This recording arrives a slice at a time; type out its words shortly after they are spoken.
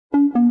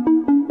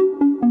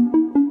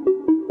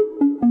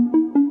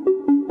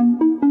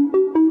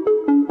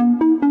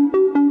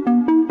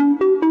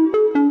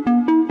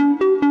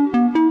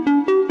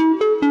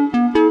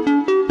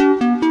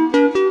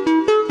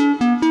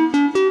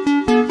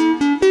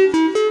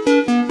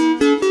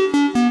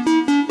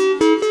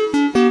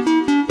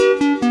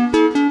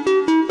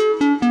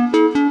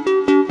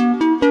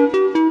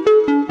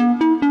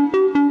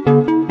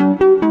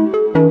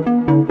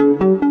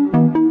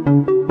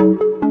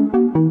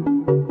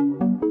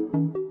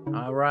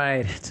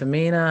right.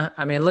 Tamina,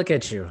 I mean, look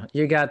at you.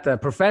 You got the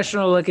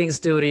professional looking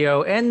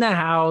studio in the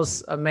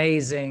house.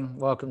 Amazing.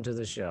 Welcome to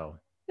the show.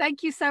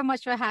 Thank you so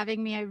much for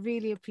having me. I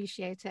really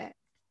appreciate it.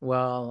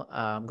 Well,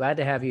 I'm glad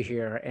to have you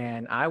here.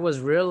 And I was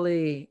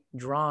really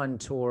drawn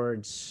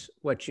towards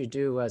what you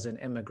do as an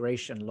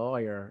immigration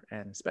lawyer,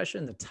 and especially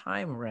in the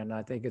time we're in,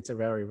 I think it's a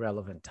very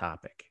relevant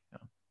topic.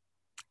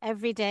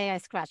 Every day I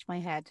scratch my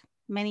head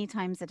many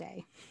times a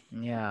day.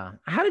 Yeah.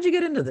 How did you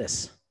get into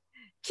this?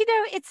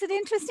 It's an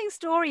interesting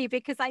story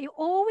because I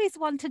always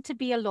wanted to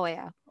be a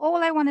lawyer.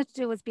 All I wanted to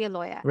do was be a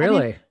lawyer. And in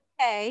Really?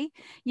 UK,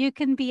 you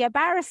can be a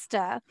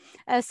barrister,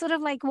 sort of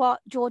like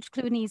what George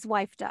Clooney's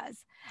wife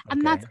does.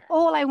 And Okay. that's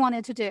all I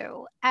wanted to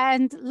do.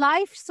 And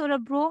life sort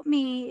of brought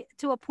me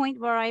to a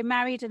point where I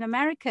married an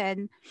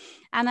American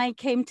and I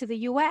came to the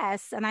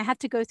US and I had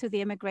to go through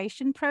the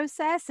immigration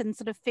process and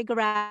sort of figure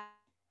out,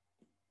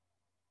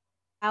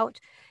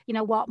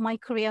 what my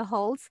career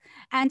holds.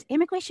 And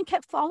immigration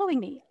kept following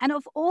me. And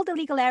of all the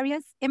legal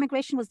areas,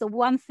 immigration was the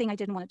one thing I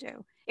didn't want to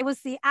do. It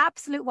was the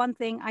absolute one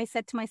thing I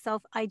said to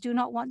myself, I do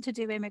not want to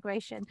do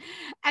immigration.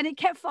 And it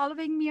kept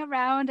following me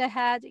around.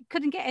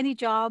 Couldn't get any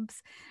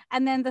jobs.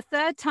 And then the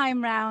third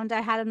time round, I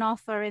had an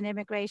offer in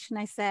immigration.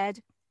 I said,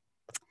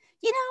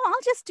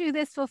 I'll just do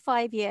this for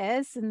 5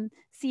 years and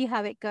see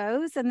how it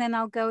goes. And then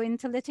I'll go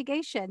into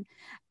litigation.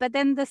 But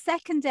then the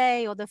second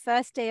day or the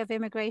first day of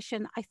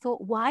immigration, I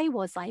thought, why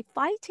was I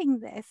fighting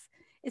this?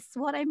 It's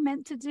what I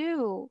meant to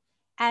do.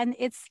 And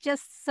it's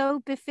just so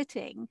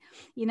befitting.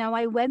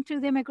 I went through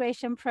the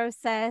immigration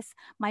process.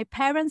 My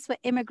parents were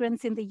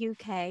immigrants in the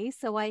UK.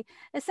 So I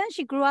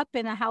essentially grew up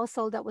in a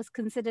household that was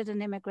considered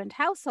an immigrant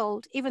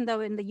household, even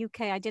though in the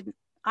UK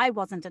I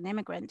wasn't an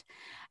immigrant.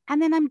 And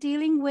then I'm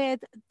dealing with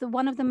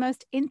one of the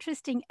most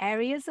interesting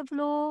areas of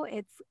law.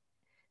 It's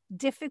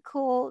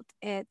difficult,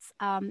 it's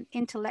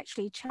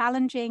intellectually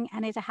challenging,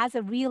 and it has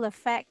a real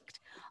effect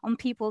on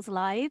people's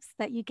lives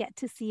that you get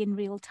to see in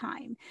real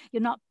time.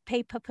 You're not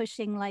paper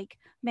pushing like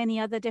many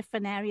other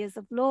different areas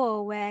of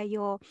law where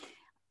you're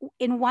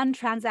in one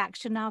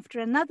transaction after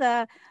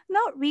another,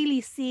 not really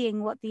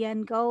seeing what the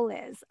end goal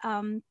is.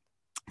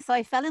 So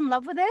I fell in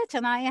love with it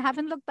and I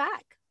haven't looked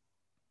back.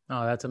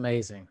 Oh, that's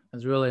amazing.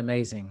 That's really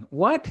amazing.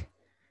 What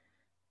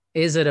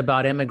is it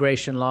about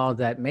immigration law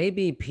that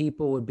maybe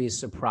people would be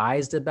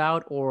surprised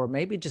about, or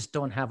maybe just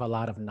don't have a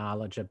lot of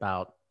knowledge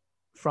about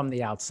from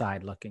the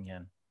outside looking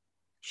in?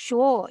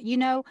 Sure.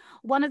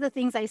 One of the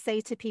things I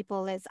say to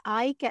people is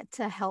I get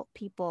to help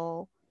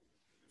people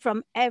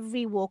from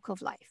every walk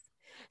of life.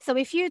 So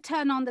if you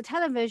turn on the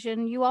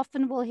television, you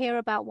often will hear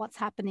about what's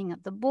happening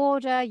at the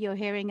border. You're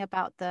hearing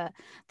about the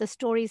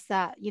stories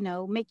that,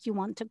 make you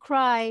want to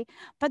cry.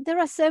 But there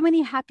are so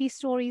many happy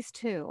stories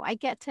too. I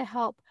get to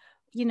help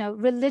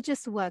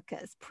religious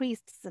workers,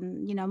 priests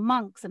and,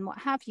 monks and what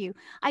have you.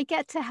 I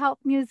get to help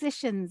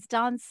musicians,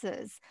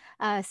 dancers,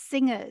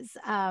 singers,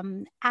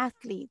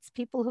 athletes,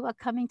 people who are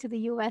coming to the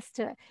US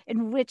to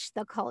enrich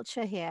the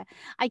culture here.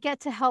 I get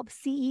to help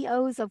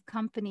CEOs of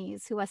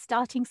companies who are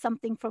starting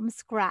something from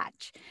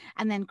scratch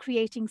and then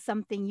creating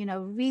something,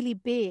 really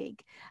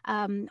big.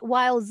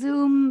 While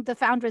Zoom, the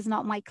founder, is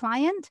not my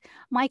clients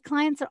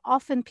are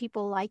often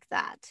people like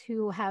that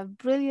who have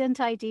brilliant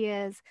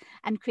ideas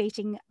and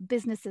creating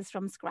businesses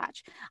from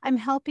scratch. I'm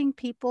helping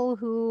people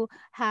who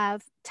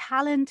have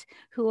talent,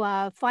 who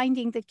are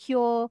finding the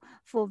cure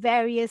for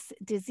various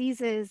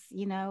diseases,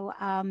 who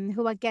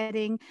are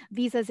getting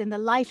visas in the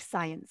life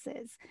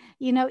sciences.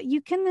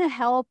 You can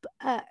help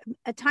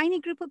a tiny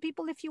group of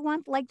people if you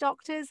want, like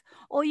doctors,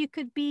 or you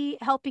could be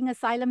helping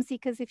asylum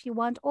seekers if you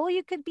want, or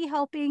you could be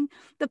helping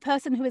the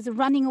person who is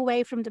running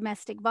away from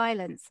domestic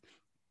violence.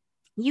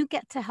 You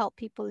get to help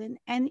people in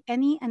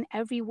any and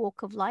every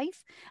walk of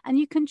life, and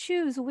you can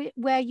choose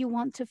where you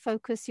want to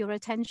focus your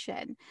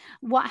attention.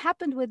 What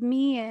happened with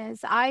me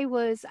is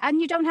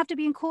and you don't have to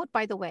be in court,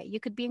 by the way. You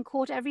could be in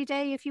court every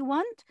day if you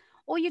want,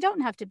 or you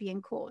don't have to be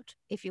in court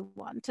if you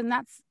want, and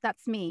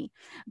that's me.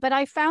 But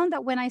I found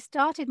that when I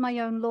started my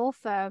own law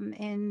firm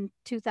in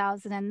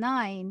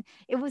 2009,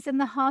 it was in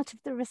the heart of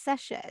the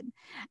recession,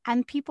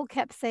 and people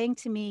kept saying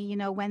to me,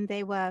 when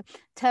they were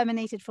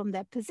terminated from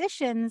their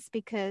positions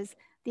because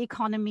the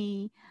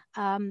economy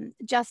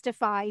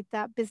justified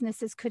that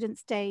businesses couldn't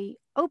stay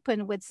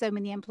open with so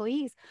many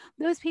employees.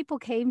 Those people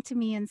came to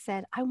me and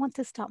said, I want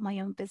to start my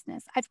own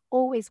business. I've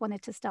always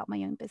wanted to start my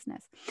own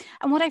business.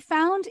 And what I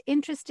found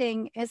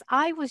interesting is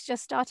I was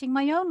just starting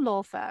my own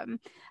law firm.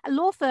 A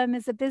law firm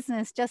is a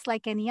business just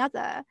like any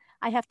other.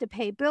 I have to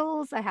pay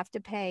bills. I have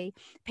to pay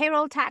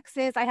payroll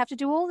taxes. I have to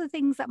do all the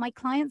things that my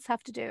clients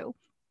have to do.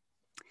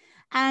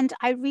 And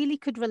I really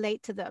could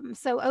relate to them.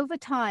 So over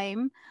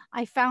time,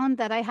 I found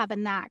that I have a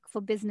knack for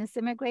business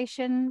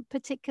immigration,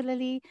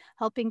 particularly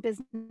helping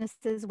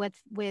businesses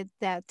with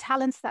their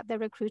talents that they're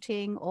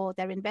recruiting or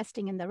they're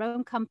investing in their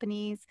own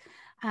companies.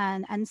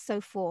 and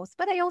so forth.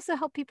 But I also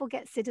help people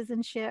get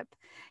citizenship.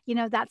 You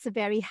know, that's a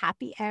very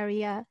happy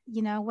area.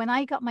 You know, when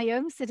I got my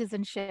own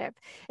citizenship,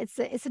 it's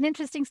an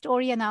interesting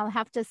story, and I'll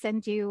have to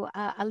send you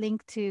a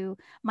link to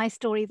my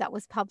story that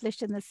was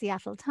published in the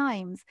Seattle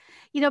Times.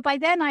 You know, by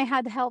then I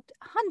had helped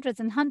hundreds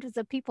and hundreds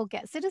of people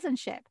get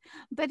citizenship,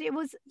 but it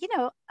was, you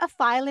know, a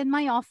file in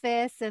my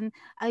office and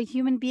a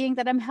human being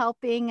that I'm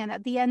helping. And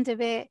at the end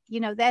of it, you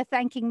know, they're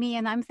thanking me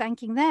and I'm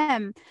thanking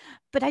them.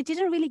 But I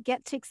didn't really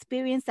get to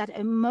experience that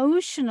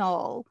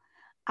emotional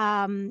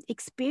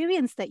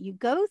experience that you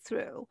go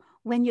through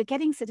when you're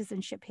getting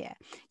citizenship here.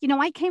 You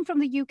know, I came from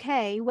the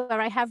UK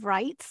where I have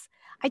rights.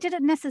 I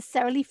didn't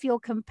necessarily feel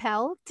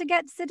compelled to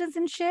get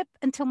citizenship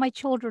until my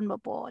children were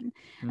born.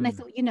 And I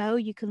thought, you know,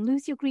 you can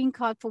lose your green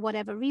card for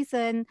whatever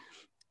reason.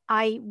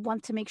 I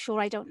want to make sure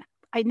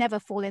I never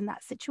fall in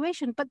that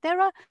situation. But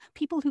there are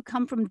people who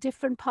come from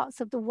different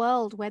parts of the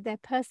world where they're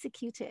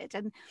persecuted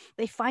and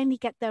they finally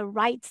get their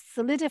rights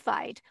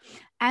solidified.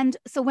 And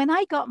so when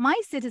I got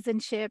my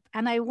citizenship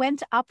and I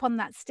went up on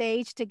that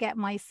stage to get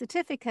my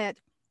certificate,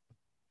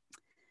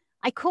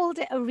 I called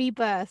it a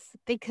rebirth,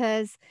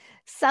 because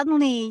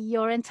suddenly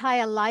your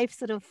entire life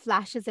sort of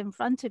flashes in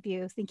front of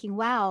you, thinking,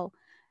 wow,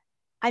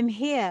 I'm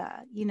here.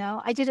 You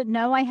know, I didn't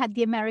know I had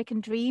the American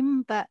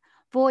dream, but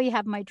boy,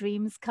 have my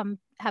dreams come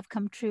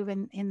true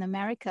in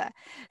America.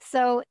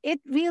 So it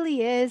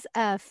really is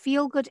a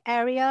feel-good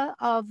area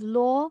of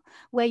law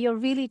where you're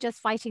really just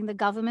fighting the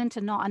government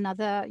and not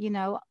another, you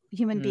know,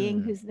 human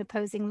being who's the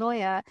opposing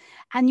lawyer.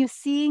 And you're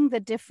seeing the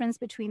difference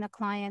between a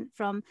client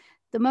from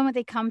the moment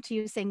they come to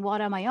you saying,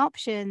 what are my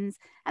options?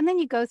 And then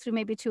you go through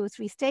maybe 2 or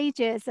 3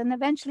 stages, and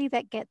eventually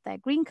they get their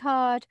green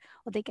card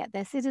or they get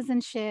their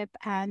citizenship.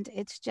 And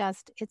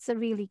it's a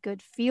really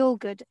good,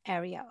 feel-good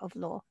area of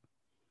law.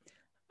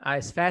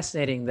 It's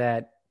fascinating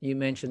that you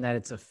mentioned that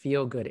it's a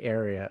feel-good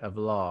area of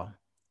law.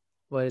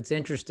 But it's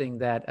interesting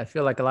that I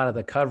feel like a lot of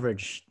the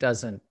coverage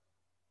doesn't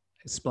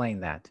explain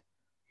that.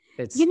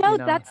 It's, you know,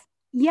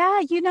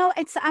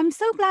 I'm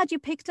so glad you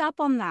picked up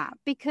on that,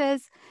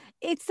 because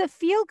it's a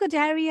feel-good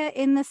area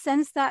in the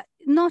sense that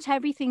not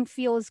everything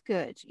feels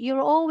good. You're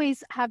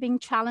always having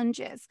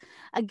challenges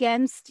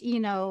against,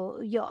 you know,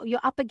 you're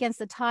up against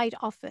the tide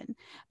often,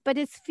 but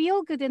it's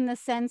feel-good in the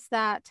sense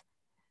that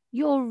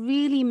you're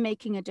really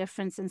making a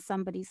difference in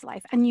somebody's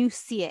life and you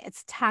see it,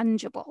 it's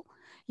tangible.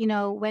 You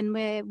know, when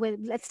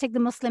let's take the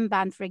Muslim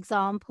ban, for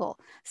example.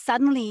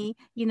 Suddenly,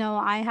 you know,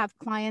 I have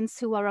clients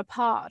who are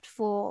apart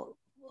for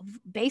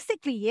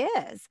basically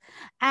years.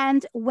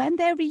 And when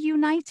they're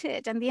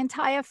reunited and the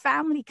entire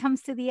family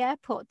comes to the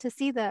airport to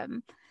see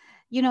them,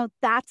 you know,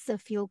 that's a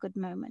feel-good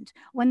moment.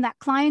 When that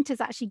client is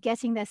actually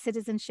getting their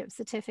citizenship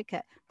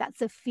certificate,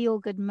 that's a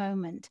feel-good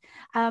moment.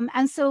 And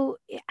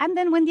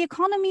then when the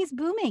economy is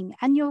booming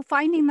and you're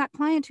finding that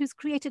client who's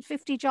created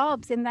 50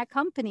 jobs in their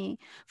company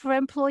for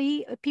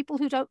people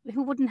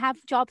who wouldn't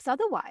have jobs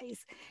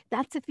otherwise,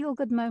 that's a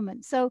feel-good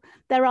moment. So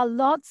there are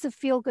lots of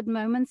feel-good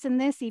moments in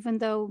this, even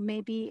though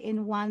maybe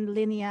in one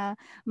linear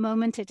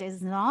moment it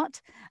is not.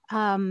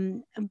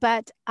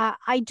 But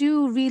I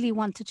do really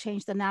want to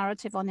change the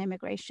narrative on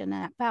immigration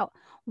and about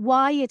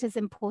why it is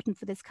important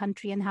for this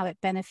country and how it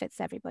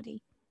benefits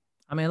everybody.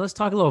 I mean, let's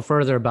talk a little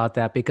further about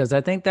that, because I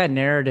think that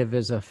narrative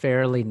is a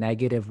fairly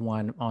negative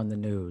one on the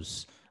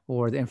news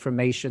or the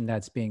information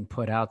that's being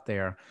put out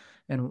there.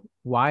 And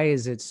why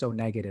is it so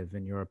negative,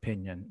 in your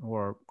opinion,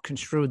 or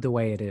construed the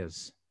way it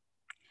is?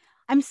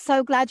 I'm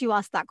so glad you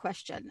asked that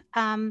question.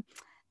 And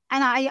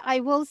I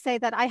will say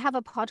that I have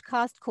a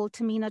podcast called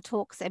Tamina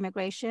Talks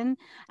Immigration,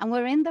 and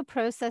we're in the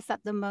process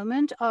at the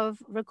moment of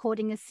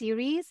recording a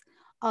series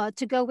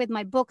to go with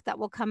my book that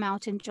will come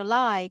out in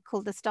July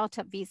called The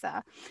Startup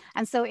Visa.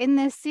 And so in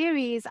this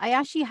series, I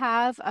actually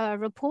have a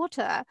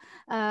reporter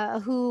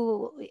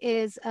who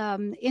is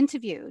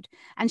interviewed,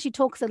 and she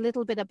talks a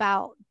little bit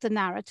about the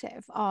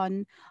narrative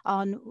on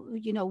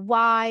you know,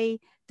 why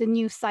the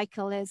news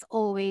cycle is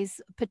always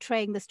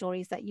portraying the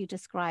stories that you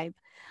describe.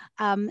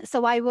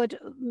 So I would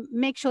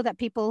make sure that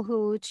people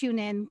who tune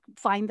in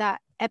find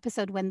that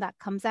episode when that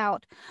comes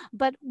out.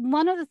 But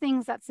one of the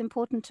things that's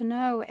important to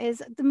know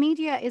is the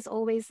media is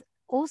always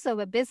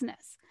also a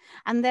business,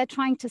 and they're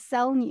trying to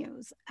sell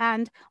news.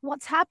 And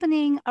what's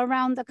happening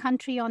around the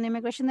country on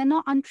immigration, they're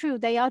not untrue,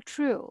 they are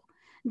true.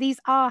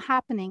 These are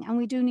happening and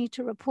we do need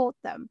to report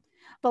them.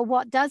 But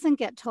what doesn't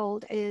get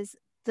told is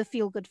the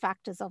feel-good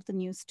factors of the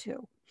news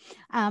too.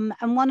 And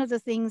one of the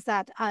things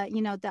that,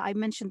 you know, that I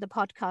mentioned the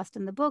podcast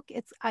and the book,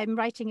 I'm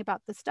writing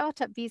about the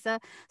startup visa,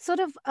 sort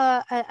of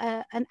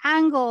an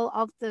angle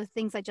of the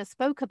things I just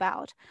spoke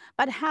about,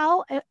 but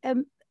how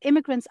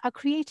immigrants are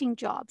creating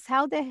jobs,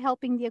 how they're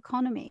helping the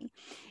economy.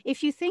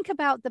 If you think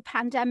about the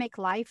pandemic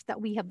life that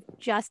we have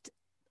just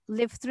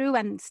lived through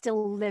and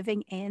still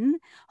living in,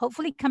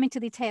 hopefully coming to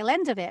the tail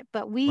end of it,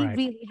 but we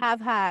really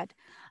have had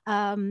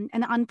an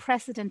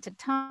unprecedented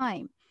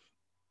time.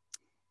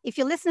 If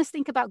your listeners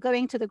think about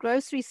going to the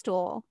grocery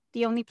store,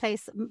 the only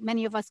place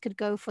many of us could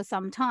go for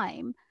some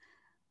time,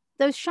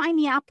 those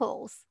shiny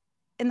apples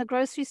in the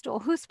grocery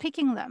store, who's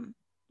picking them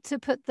to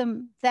put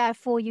them there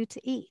for you to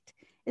eat?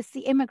 It's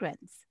the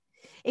immigrants.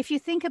 If you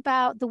think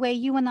about the way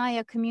you and I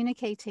are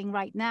communicating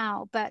right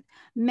now, but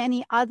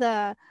many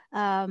other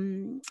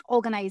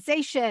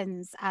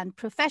organizations and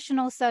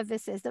professional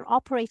services, they're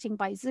operating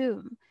by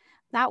Zoom.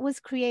 That was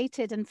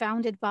created and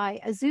founded by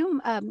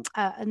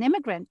an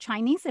immigrant,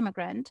 Chinese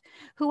immigrant,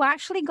 who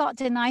actually got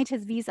denied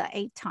his visa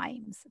 8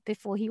 times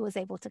before he was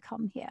able to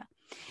come here.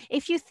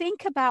 If you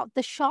think about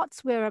the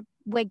shots we're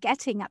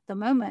getting at the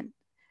moment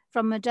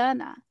from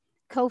Moderna,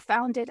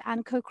 co-founded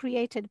and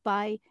co-created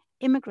by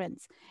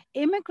immigrants.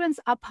 Immigrants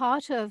are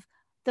part of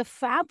the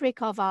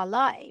fabric of our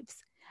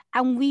lives,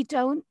 and we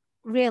don't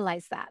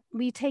realize that.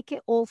 We take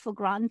it all for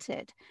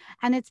granted.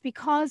 And it's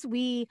because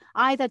we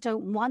either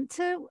don't want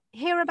to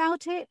hear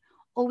about it,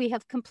 or we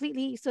have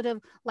completely sort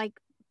of like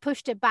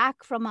pushed it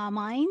back from our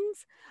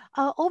minds,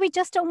 or we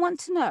just don't want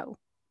to know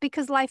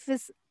because life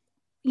is,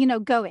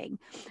 going.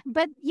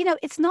 But,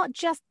 it's not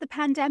just the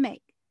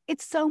pandemic.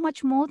 It's so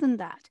much more than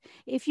that.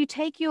 If you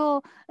take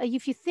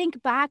if you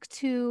think back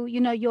to,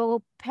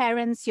 your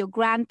parents, your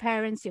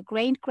grandparents, your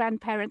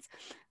great-grandparents,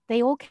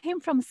 they all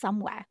came from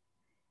somewhere.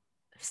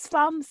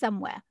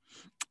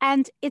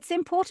 And it's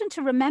important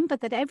to remember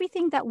that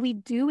everything that we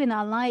do in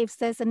our lives,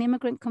 there's an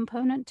immigrant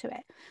component to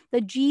it.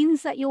 The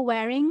jeans that you're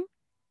wearing,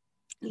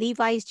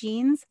 Levi's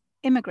jeans,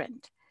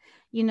 immigrant.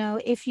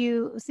 If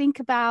you think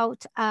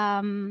about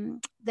the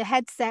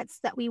headsets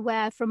that we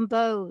wear from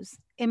Bose,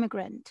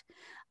 immigrant.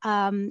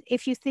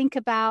 If you think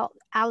about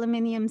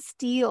aluminium,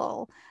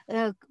 steel,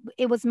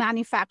 it was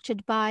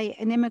manufactured by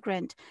an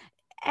immigrant.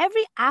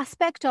 Every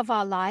aspect of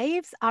our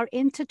lives are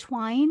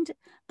intertwined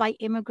by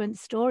immigrant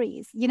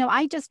stories.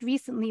 I just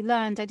recently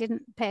learned, I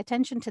didn't pay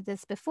attention to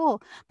this before,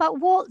 but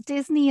Walt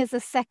Disney is a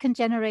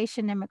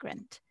second-generation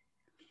immigrant.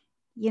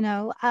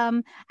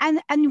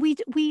 And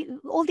we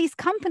all these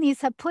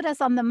companies have put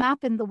us on the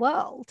map in the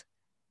world,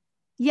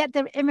 yet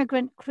they're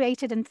immigrant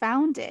created and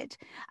founded.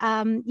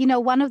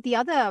 One of the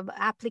other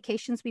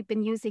applications we've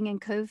been using in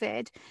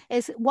COVID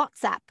is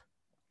WhatsApp,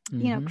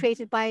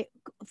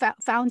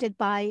 founded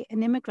by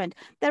an immigrant.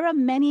 There are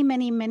many,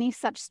 many, many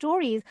such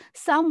stories.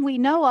 Some we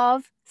know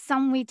of,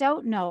 some we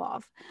don't know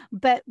of.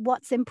 But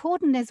what's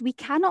important is we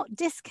cannot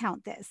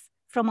discount this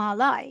from our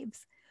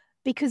lives,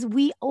 because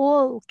we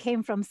all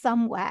came from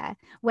somewhere,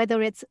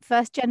 whether it's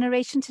first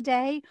generation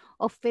today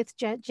or fifth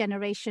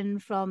generation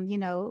from,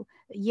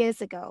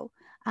 years ago.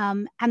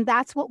 And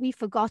that's what we've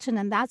forgotten.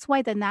 And that's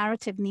why the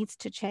narrative needs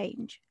to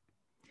change.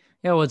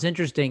 Yeah, what's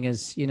interesting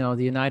is, the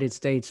United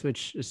States,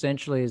 which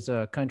essentially is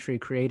a country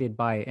created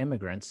by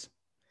immigrants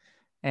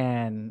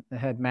and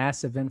had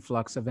massive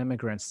influx of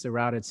immigrants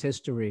throughout its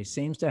history,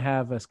 seems to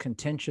have a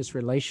contentious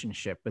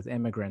relationship with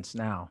immigrants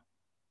now,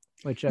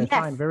 which I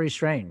find very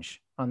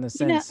strange on the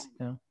sense.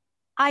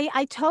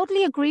 I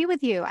totally agree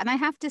with you. And I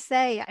have to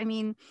say, I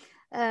mean,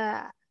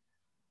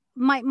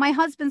 my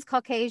husband's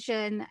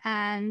Caucasian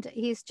and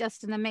he's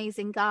just an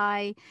amazing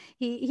guy.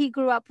 He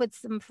grew up with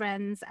some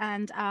friends,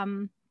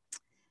 and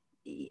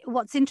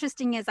what's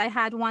interesting is I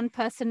had one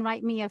person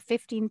write me a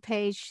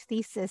 15-page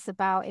thesis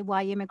about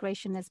why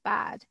immigration is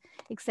bad,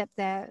 except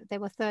they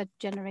were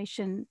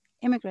third-generation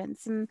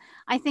immigrants. And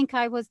I think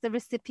I was the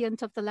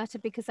recipient of the letter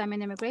because I'm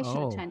an immigration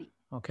attorney.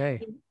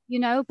 Okay.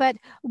 But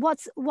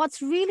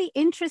what's really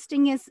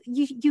interesting is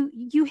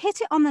you hit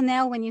it on the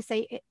nail when you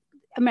say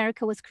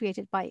America was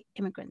created by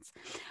immigrants.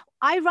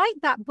 I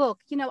write that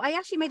book, I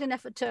actually made an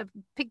effort to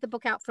pick the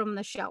book out from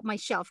my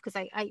shelf, because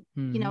I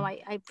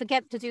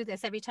forget to do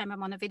this every time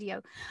I'm on a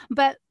video.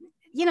 But,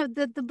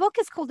 the book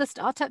is called The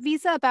Startup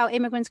Visa, about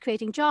immigrants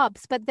creating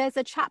jobs. But there's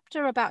a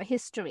chapter about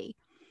history.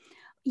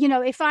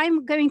 If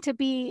I'm going to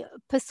be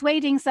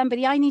persuading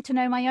somebody, I need to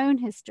know my own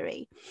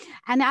history.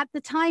 And at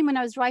the time when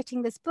I was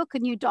writing this book, a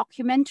new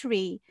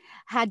documentary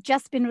had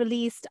just been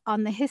released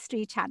on the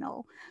History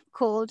Channel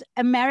called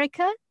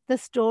America, the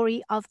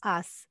Story of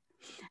Us.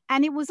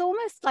 And it was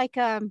almost like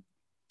a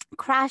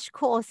crash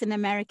course in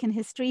American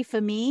history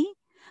for me,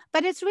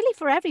 but it's really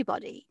for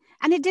everybody.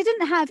 And it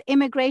didn't have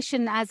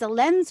immigration as a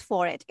lens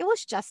for it. It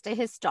was just a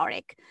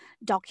historic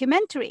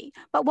documentary.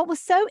 But what was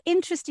so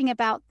interesting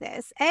about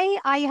this,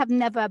 I have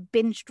never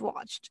binge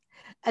watched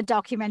a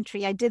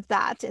documentary. I did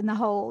that in the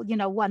whole,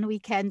 one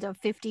weekend of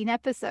 15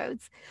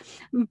 episodes.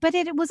 But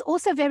it was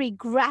also very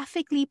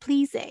graphically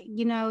pleasing.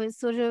 It's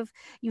sort of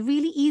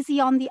really easy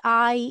on the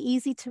eye,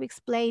 easy to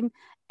explain.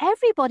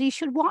 Everybody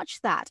should watch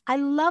that. I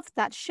loved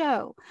that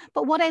show.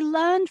 But what I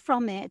learned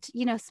from it,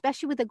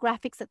 especially with the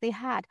graphics that they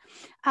had,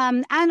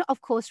 and of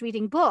course,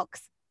 reading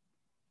books,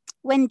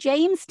 when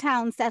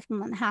Jamestown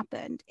settlement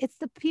happened, it's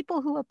the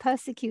people who were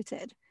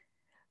persecuted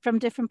from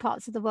different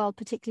parts of the world,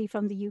 particularly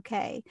from the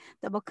UK,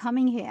 that were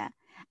coming here.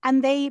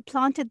 And they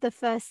planted the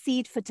first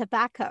seed for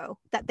tobacco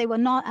that they were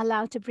not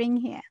allowed to bring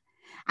here.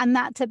 And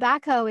that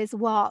tobacco is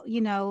what,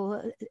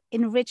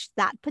 enriched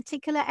that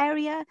particular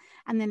area.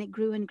 And then it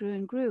grew and grew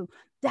and grew.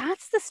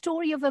 That's the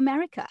story of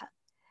America.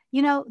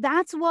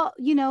 That's what,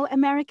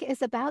 America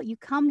is about. You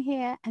come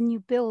here and you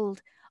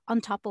build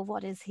on top of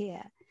what is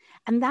here.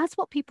 And that's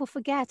what people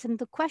forget. And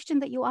the question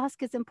that you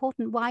ask is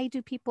important. Why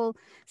do people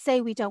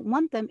say we don't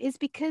want them? Is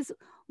because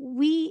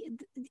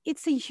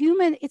it's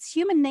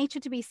human nature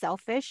to be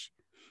selfish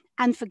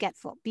and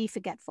be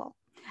forgetful.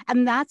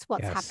 And that's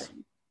what's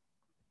happening.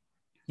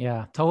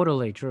 Yeah,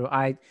 totally true.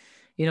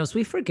 So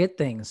we forget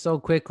things so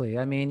quickly.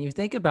 I mean,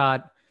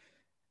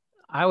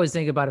 I always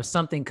think about if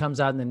something comes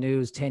out in the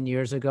news 10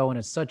 years ago and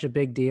it's such a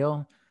big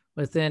deal,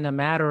 within a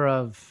matter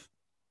of,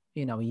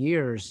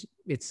 years,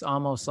 it's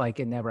almost like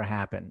it never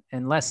happened.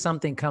 Unless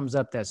something comes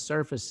up that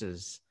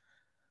surfaces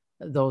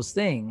those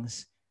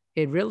things,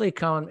 it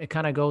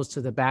kind of goes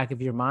to the back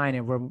of your mind,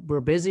 and we're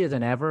busier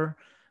than ever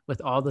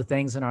with all the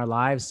things in our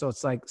lives. So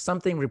it's like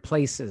something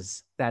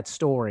replaces that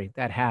story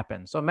that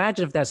happened. So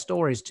imagine if that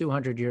story is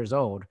 200 years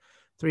old,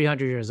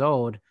 300 years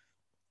old,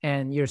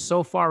 and you're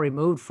so far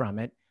removed from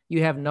it,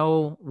 you have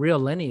no real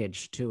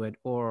lineage to it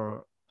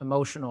or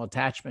emotional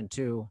attachment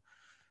to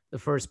the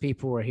first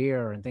people who were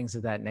here and things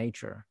of that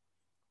nature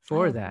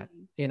for that,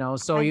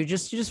 so you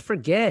just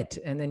forget.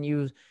 And then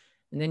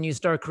you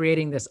start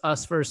creating this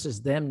us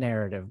versus them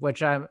narrative,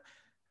 which I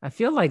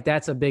feel like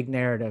that's a big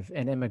narrative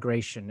in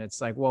immigration.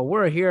 It's like, well,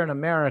 we're here in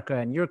America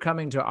and you're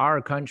coming to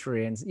our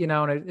country, and,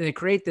 and they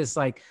create this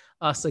like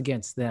us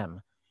against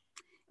them.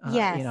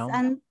 Yes.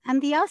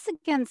 And the us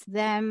against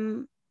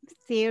them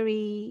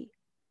theory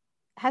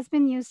has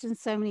been used in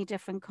so many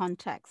different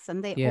contexts,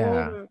 and they all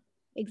were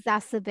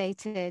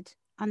exacerbated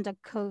under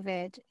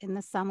COVID in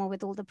the summer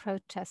with all the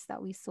protests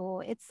that we saw.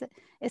 It's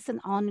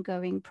an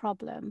ongoing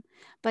problem,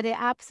 but it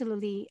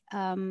absolutely,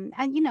 and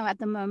at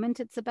the moment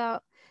it's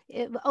about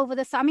over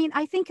the, I mean,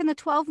 I think in the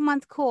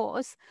 12-month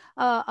course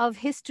of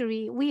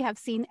history, we have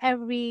seen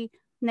every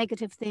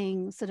negative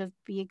thing sort of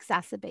be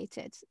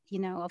exacerbated.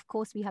 Of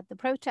course, we had the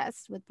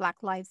protests with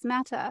Black Lives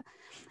Matter,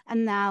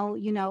 and now,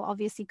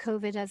 obviously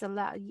COVID has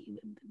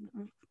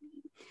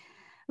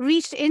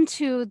reached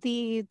into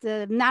the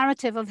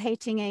narrative of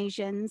hating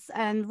Asians.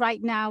 And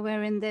right now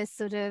we're in this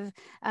sort of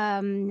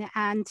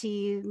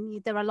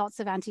there are lots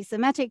of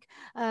anti-Semitic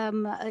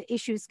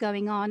issues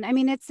going on. I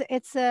mean,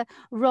 it's a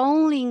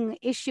rolling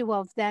issue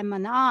of them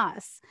and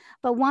us.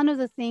 But one of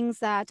the things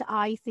that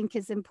I think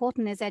is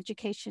important is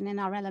education in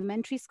our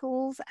elementary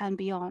schools and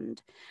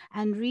beyond.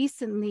 And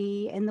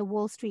recently in the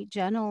Wall Street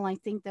Journal, I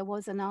think there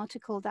was an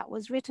article that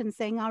was written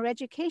saying our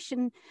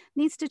education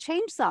needs to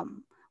change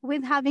some,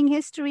 with having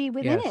history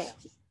within it.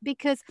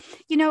 Because,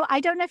 I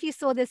don't know if you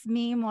saw this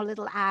meme or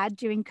little ad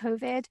during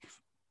COVID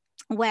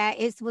where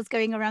it was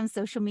going around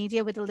social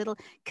media with a little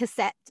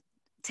cassette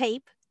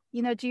tape. Do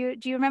you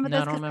remember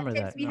those cassette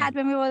tapes we had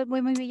when we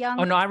were young?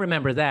 Oh, no, I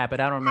remember that, but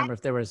I don't remember if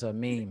there was a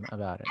meme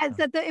about it.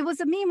 It was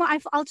a meme.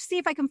 I'll see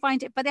if I can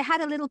find it, but it had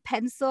a little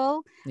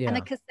pencil and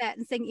a cassette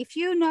and saying, if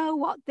you know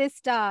what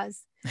this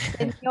does,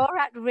 then you're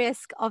at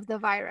risk of the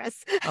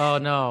virus. Oh,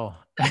 no.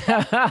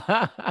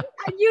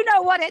 And you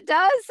know what it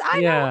does.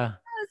 I know what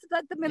it does,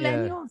 but the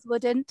millennials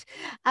wouldn't.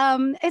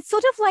 It's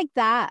sort of like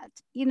that.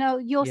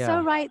 You're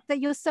so right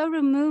that you're so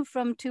removed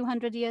from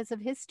 200 years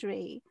of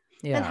history.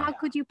 Then how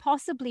could you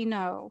possibly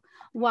know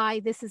why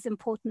this is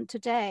important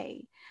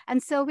today?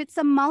 And so it's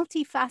a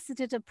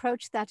multifaceted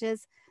approach that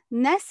is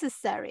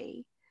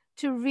necessary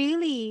to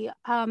really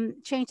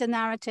change the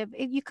narrative.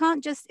 You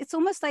can't just, it's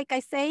almost like I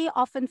say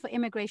often for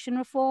immigration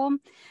reform,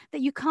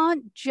 that you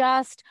can't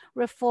just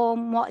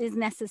reform what is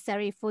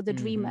necessary for the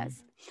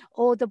dreamers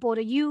or the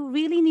border. You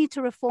really need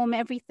to reform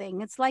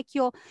everything. It's like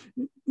your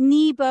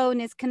knee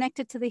bone is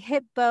connected to the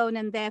hip bone,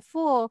 and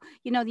therefore,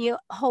 the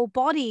whole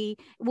body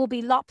will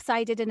be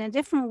lopsided in a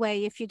different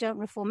way if you don't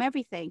reform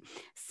everything.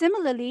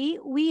 Similarly,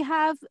 we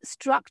have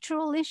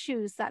structural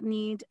issues that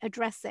need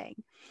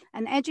addressing,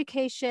 and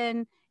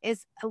education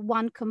is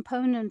one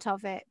component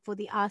of it for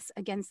the us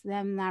against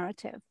them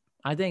narrative.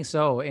 I think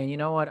so. And you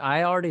know what?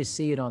 I already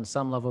see it on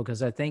some level,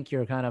 because I think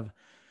you're kind of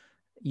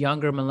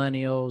younger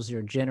millennials,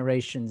 your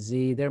Generation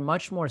Z, they're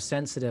much more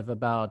sensitive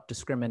about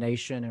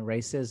discrimination and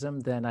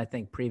racism than I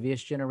think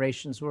previous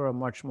generations were,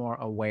 much more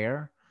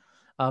aware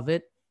of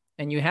it.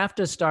 And you have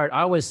to start,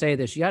 I always say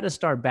this, you got to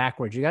start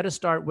backwards. You got to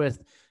start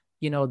with,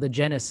 the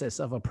genesis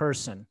of a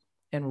person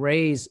and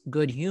raise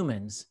good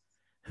humans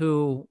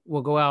who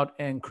will go out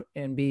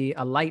and be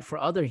a light for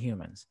other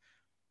humans.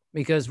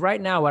 Because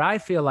right now, what I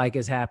feel like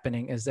is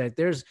happening is that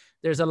there's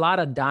a lot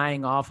of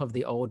dying off of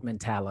the old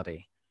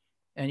mentality.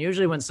 And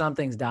usually when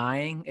something's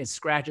dying, it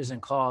scratches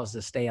and claws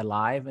to stay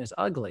alive, and it's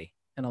ugly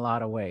in a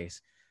lot of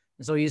ways.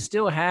 And so you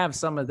still have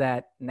some of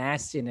that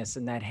nastiness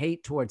and that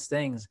hate towards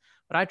things.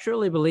 But I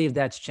truly believe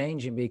that's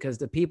changing, because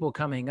the people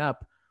coming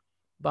up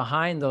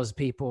behind those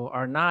people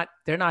they're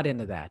not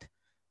into that.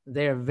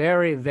 They're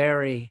very,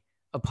 very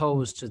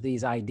opposed to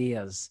these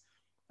ideas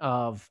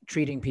of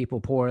treating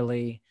people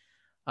poorly,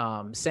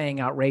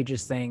 saying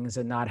outrageous things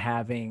and not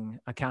having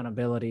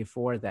accountability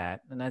for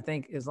that. And I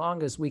think as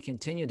long as we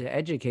continue to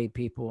educate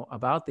people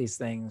about these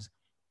things,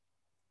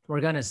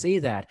 we're going to see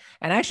that.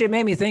 And actually it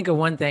made me think of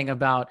one thing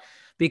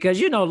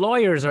because,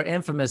 lawyers are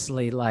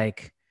infamously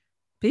like,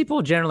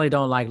 people generally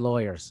don't like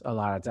lawyers a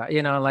lot of times,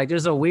 like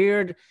there's a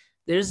weird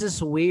there's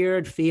this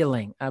weird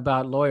feeling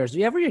about lawyers. Do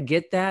you ever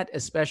get that,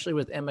 especially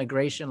with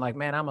immigration? Like,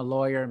 man, I'm a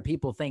lawyer and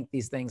people think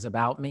these things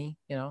about me,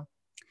 you know?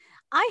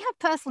 I have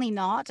personally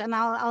not, and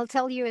I'll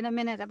tell you in a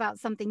minute about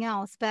something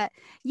else. But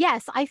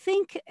yes, I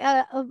think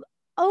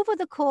over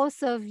the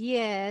course of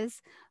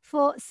years,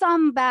 for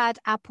some bad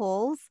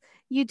apples,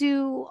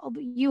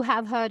 you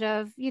have heard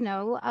of,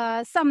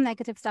 some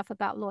negative stuff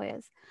about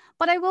lawyers.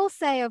 But I will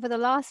say, over the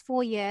last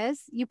 4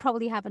 years, you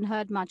probably haven't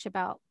heard much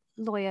about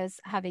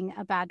lawyers having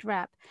a bad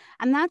rep,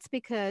 and that's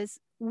because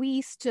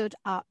we stood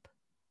up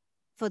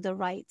for the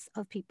rights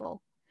of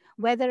people.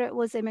 Whether it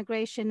was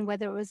immigration,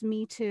 whether it was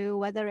Me Too,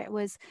 whether it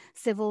was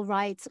civil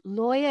rights,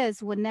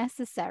 lawyers were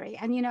necessary.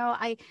 And,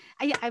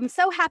 I'm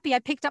so happy I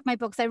picked up my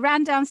books. I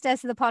ran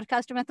downstairs to the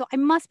podcast room. I thought I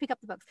must pick up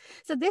the books.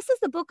 So this is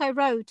the book I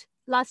wrote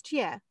last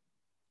year.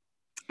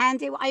 And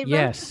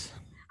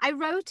I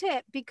wrote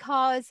it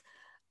because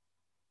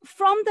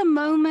from the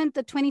moment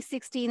the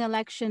 2016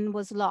 election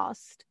was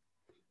lost,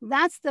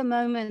 that's the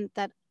moment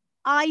that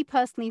I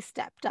personally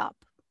stepped up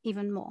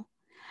even more.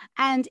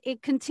 And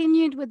it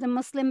continued with the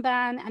Muslim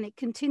ban, and it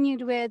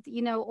continued with,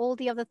 all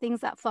the other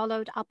things that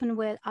followed up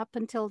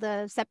until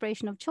the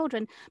separation of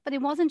children. But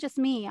it wasn't just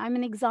me. I'm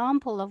an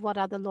example of what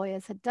other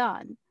lawyers had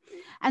done.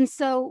 And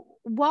so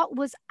what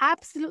was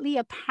absolutely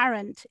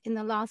apparent in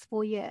the last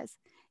 4 years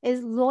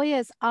is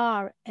lawyers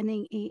are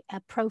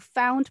a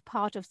profound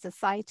part of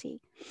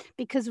society,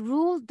 because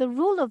the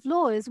rule of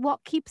law is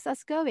what keeps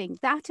us going.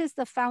 That is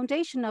the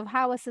foundation of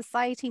how a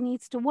society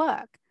needs to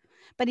work.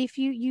 But if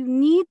you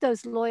need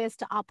those lawyers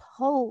to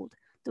uphold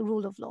the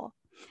rule of law.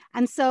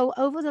 And so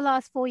over the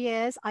last 4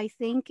 years, I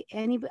think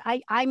I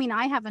mean,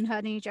 I haven't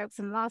heard any jokes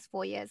in the last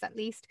 4 years, at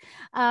least.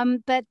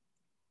 But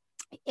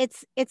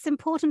it's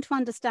important to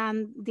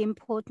understand the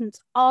importance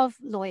of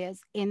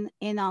lawyers in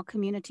our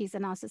communities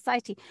and our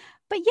society.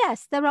 But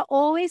yes, there are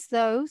always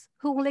those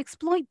who will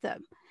exploit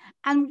them.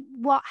 And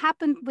what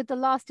happened with the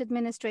last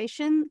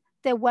administration,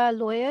 there were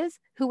lawyers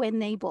who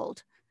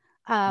enabled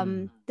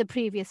the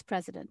previous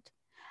president.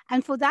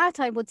 And for that,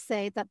 I would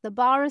say that the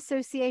bar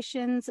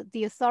associations,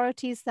 the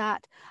authorities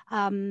that,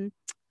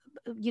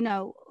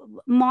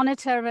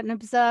 monitor and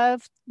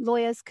observe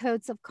lawyers'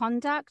 codes of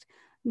conduct,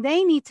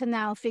 they need to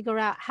now figure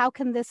out, how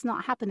can this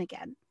not happen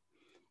again?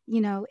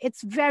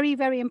 It's very,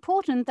 very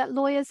important that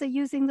lawyers are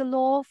using the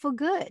law for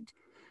good.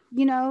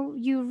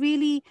 You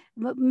really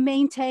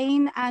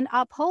maintain and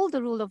uphold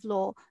the rule of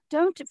law.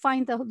 Don't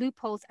find the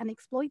loopholes and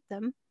exploit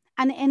them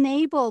and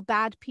enable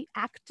bad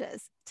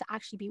actors to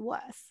actually be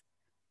worse.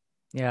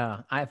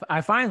 Yeah, I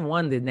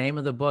find the name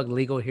of the book,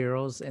 Legal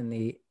Heroes in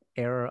the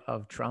Era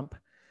of Trump,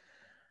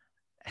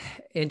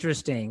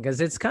 interesting, because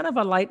it's kind of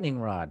a lightning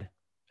rod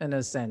in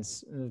a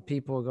sense.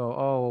 People go,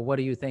 oh, what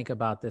do you think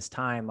about this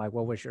time? Like,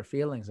 what was your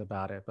feelings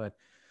about it? But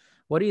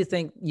what do you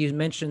think? You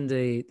mentioned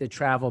the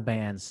travel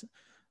bans.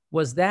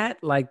 Was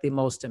that like the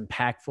most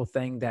impactful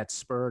thing that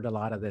spurred a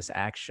lot of this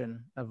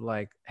action of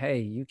like,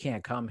 hey, you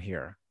can't come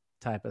here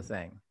type of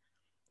thing?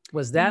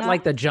 Was that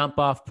like the jump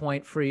off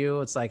point for you?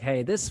 It's like,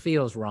 hey, this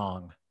feels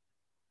wrong.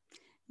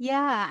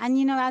 Yeah.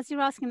 And, as you're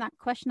asking that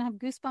question, I have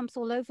goosebumps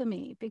all over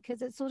me,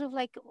 because it's sort of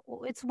like,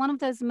 it's one of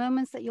those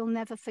moments that you'll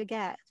never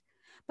forget.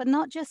 But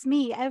not just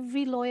me,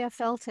 every lawyer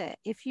felt it.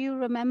 If you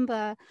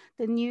remember,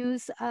 the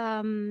news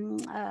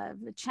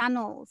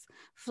channels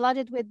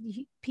flooded with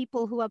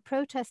people who are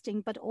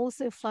protesting, but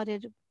also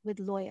flooded with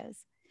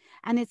lawyers.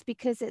 And it's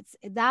because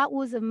that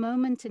was a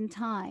moment in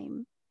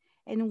time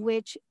in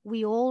which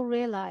we all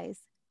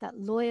realized that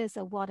lawyers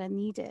are what are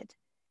needed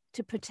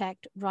to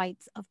protect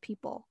rights of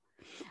people.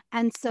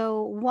 And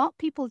so what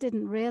people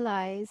didn't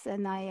realize,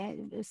 and I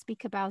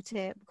speak about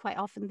it quite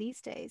often these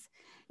days,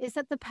 is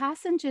that the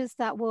passengers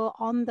that were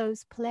on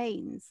those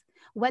planes,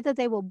 whether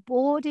they were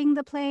boarding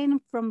the plane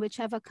from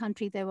whichever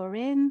country they were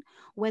in,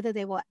 whether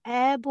they were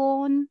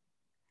airborne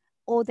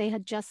or they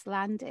had just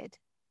landed,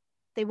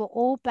 they were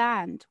all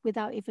banned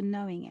without even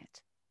knowing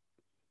it.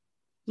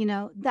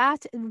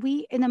 That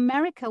in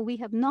America, we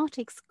have not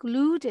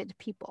excluded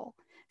people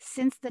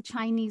since the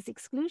Chinese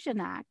Exclusion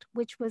Act,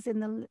 which was in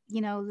the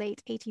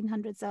late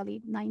 1800s,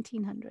 early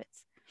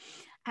 1900s.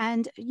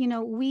 And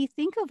we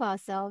think of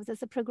ourselves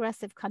as a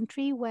progressive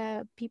country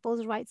where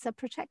people's rights are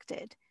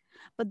protected.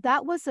 But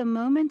that was a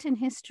moment in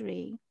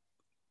history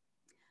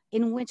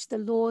in which the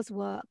laws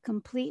were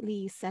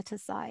completely set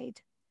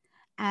aside.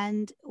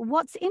 And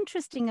what's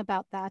interesting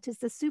about that is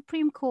the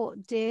Supreme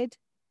Court did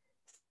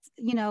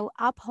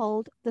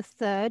uphold the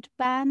third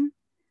ban,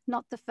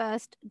 not the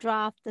first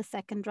draft, the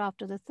second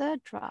draft, or the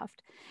third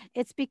draft.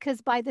 It's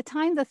because by the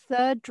time the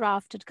third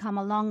draft had come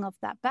along of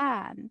that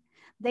ban,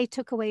 they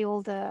took away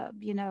all the,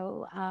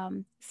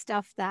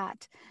 stuff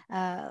that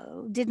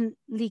didn't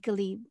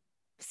legally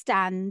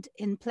stand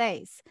in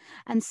place.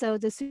 And so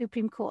the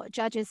Supreme Court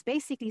judges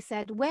basically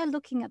said, we're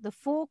looking at the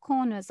four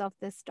corners of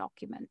this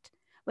document.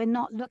 We're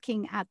not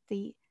looking at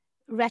the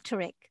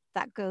rhetoric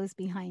that goes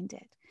behind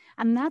it.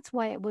 And that's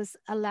why it was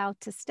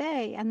allowed to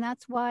stay. And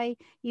that's why,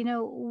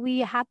 we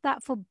had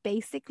that for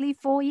basically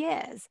 4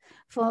 years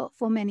for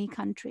many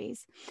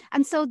countries.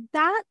 And so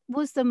that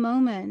was the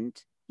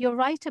moment, you're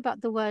right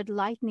about the word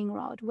lightning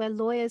rod, where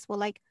lawyers were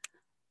like,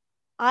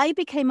 I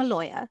became a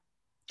lawyer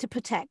to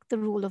protect the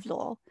rule of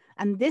law.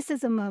 And this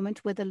is a moment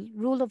where the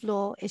rule of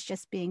law is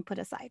just being put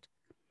aside.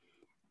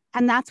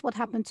 And that's what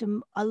happened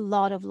to a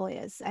lot of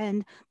lawyers.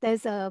 And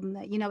there's,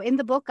 in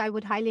the book, I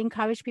would highly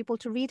encourage people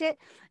to read it.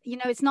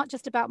 It's not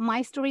just about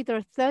my story. There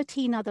are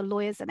 13 other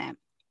lawyers in it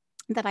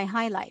that I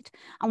highlight.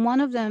 And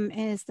one of them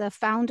is the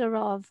founder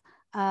of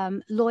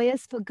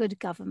Lawyers for Good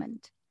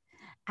Government.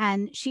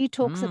 And she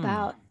talks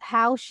about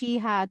how she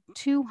had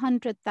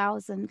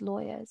 200,000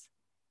 lawyers,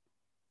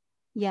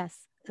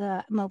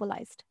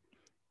 mobilized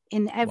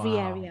in every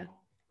area.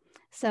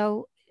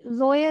 So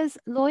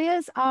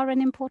lawyers are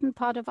an important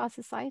part of our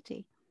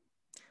society.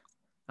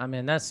 I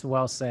mean, that's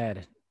well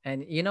said.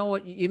 And you know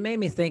what? You made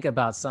me think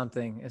about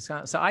something.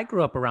 So I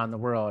grew up around the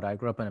world. I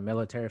grew up in a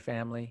military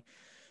family.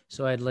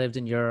 So I'd lived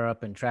in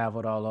Europe and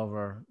traveled all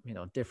over,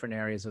 different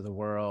areas of the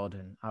world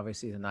and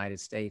obviously the United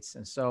States.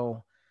 And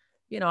so,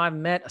 I've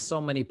met so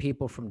many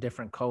people from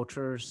different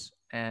cultures,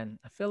 and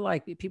I feel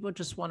like people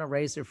just want to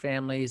raise their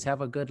families,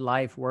 have a good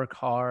life, work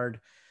hard.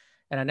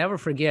 And I never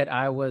forget,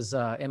 I was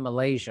in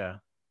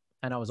Malaysia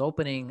and I was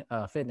opening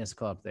a fitness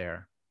club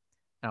there.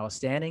 I was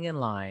standing in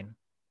line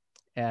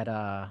at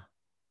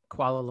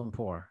Kuala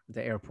Lumpur,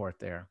 the airport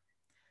there.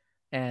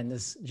 And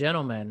this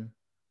gentleman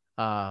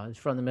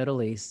from the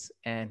Middle East,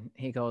 and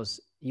he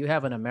goes, "You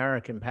have an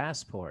American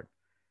passport."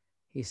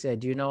 He said,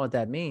 "Do you know what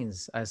that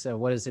means?" I said,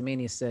 "What does it mean?"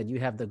 He said, "You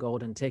have the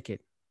golden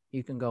ticket.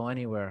 You can go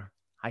anywhere.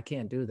 I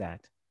can't do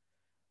that."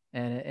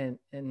 And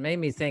it made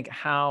me think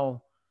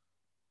how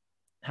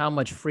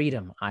much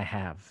freedom I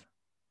have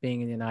being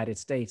in the United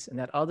States, and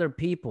that other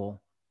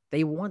people,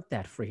 they want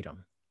that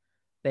freedom.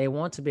 They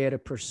want to be able to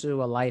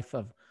pursue a life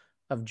of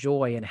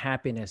joy and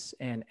happiness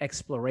and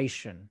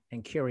exploration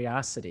and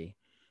curiosity.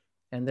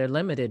 And they're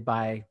limited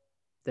by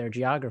their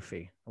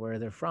geography, where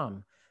they're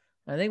from.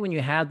 I think when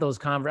you had those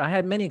I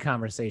had many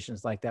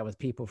conversations like that with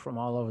people from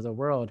all over the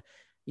world,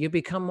 you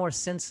become more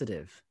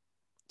sensitive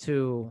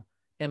to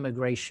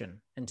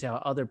immigration and to how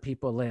other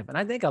people live. And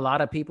I think a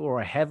lot of people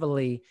are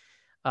heavily,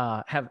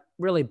 have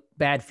really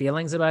bad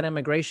feelings about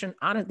immigration.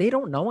 They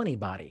don't know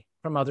anybody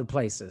from other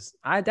places.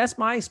 That's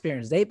my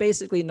experience. They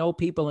basically know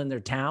people in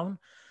their town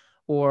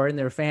or in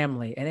their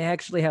family, and they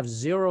actually have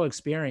zero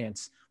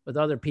experience with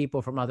other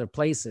people from other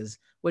places,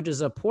 which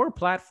is a poor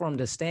platform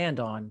to stand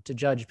on to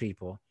judge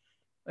people.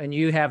 And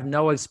you have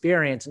no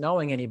experience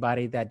knowing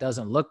anybody that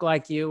doesn't look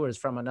like you or is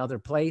from another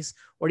place,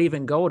 or to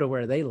even go to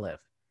where they live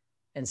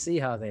and see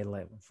how they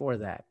live for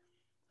that.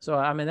 So,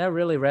 I mean, that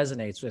really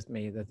resonates with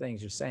me, the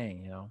things you're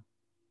saying,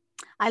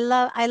 I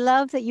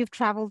love that you've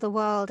traveled the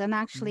world. And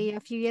actually, a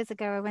few years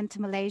ago, I went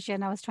to Malaysia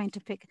and I was trying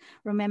to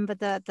remember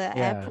the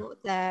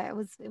airport there.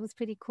 It was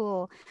pretty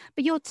cool.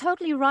 But you're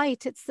totally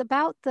right. It's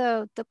about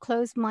the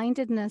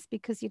closed-mindedness,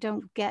 because you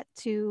don't get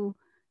to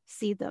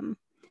see them,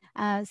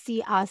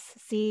 see us,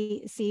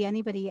 see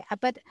anybody.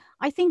 But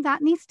I think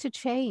that needs to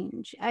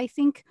change. I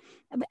think,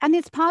 and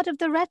it's part of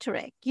the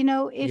rhetoric.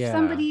 If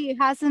somebody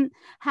hasn't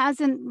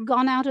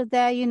gone out of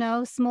their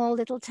small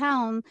little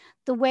town,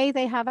 the way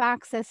they have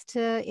access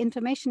to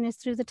information is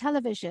through the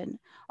television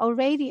or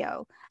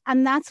radio,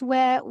 and that's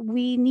where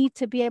we need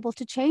to be able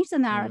to change the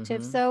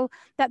narrative so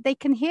that they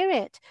can hear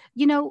it.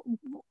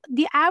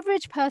 The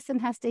average person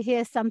has to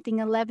hear something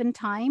 11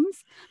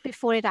 times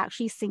before it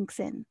actually sinks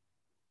in.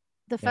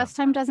 The first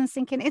time doesn't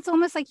sink in. It's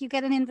almost like you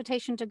get an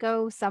invitation to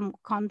go some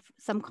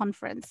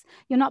conference.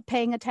 You're not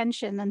paying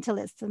attention until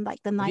it's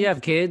like the ninth. If you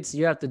have kids,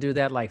 you have to do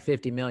that like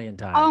 50 million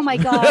times. Oh my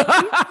God.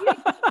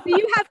 Do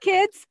you have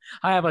kids?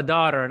 I have a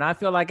daughter, and I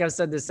feel like I've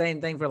said the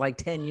same thing for like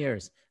 10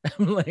 years.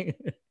 Yeah,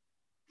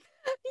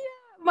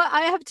 well,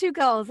 I have two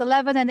girls,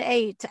 11 and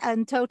 8,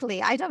 and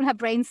totally, I don't have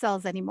brain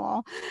cells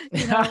anymore.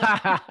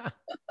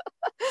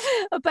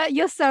 But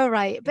you're so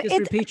right. But just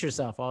repeat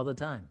yourself all the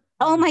time.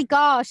 Oh my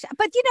gosh.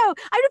 But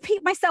I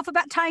repeat myself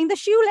about tying the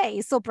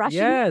shoelace or brushing.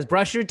 Yes,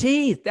 brush your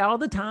teeth all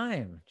the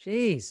time.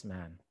 Jeez,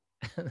 man.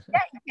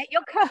 Get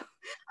your coat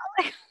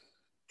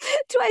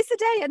twice a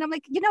day. And I'm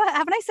like,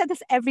 haven't I said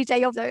this every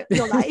day of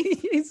your life?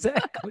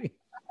 Exactly.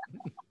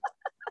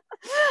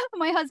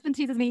 My husband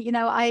teases me,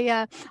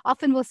 I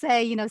often will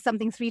say,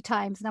 something 3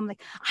 times. And I'm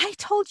like, I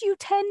told you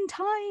 10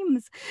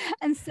 times.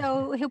 And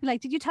so he'll be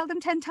like, did you tell them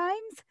 10 times?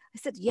 I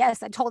said,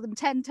 yes, I told them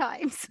 10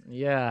 times.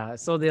 Yeah.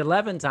 So the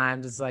 11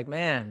 times, it's like,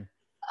 man,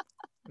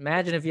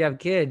 imagine if you have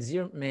kids,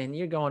 you're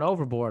going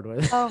overboard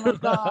with it. Oh my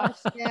gosh.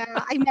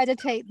 Yeah. I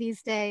meditate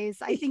these days.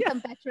 I think I'm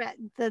better at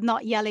the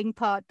not yelling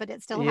part, but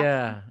it still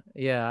happens.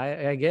 Yeah.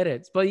 I get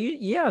it. But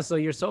so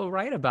you're so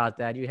right about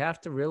that. You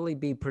have to really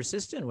be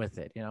persistent with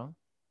it,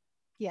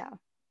 Yeah.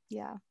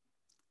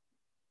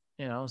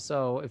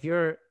 So if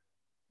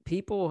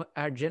people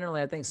are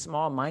generally, I think,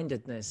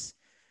 small-mindedness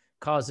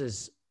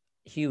causes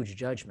huge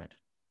judgment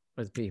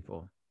with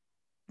people.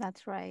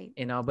 That's right.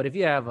 But if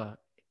you have a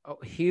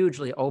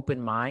hugely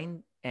open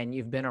mind and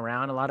you've been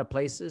around a lot of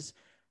places,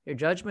 your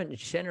judgment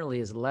generally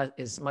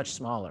is much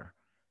smaller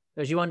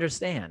because you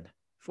understand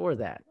for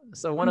that.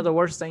 So one of the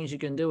worst things you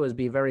can do is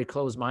be very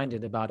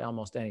closed-minded about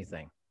almost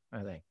anything.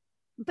 I think.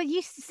 But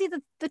you see,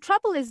 the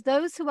trouble is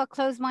those who are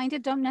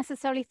closed-minded don't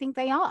necessarily think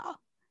they are.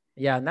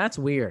 Yeah, and that's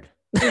weird.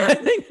 I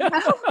think.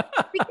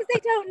 Because they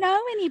don't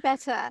know any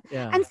better.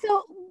 Yeah. And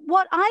so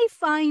what I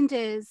find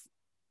is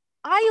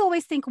I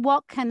always think,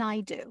 what can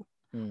I do?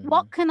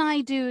 What can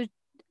I do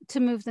to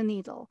move the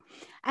needle?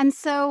 And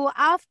so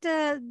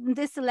after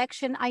this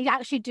election, I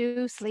actually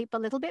do sleep a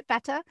little bit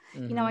better.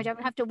 You know, I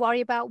don't have to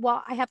worry about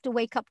what I have to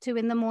wake up to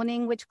in the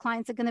morning, which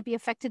clients are going to be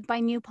affected by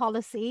new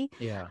policy.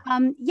 Yeah.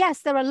 Yes,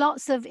 there are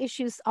lots of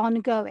issues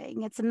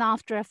ongoing. It's an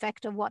after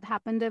effect of what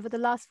happened over the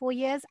last 4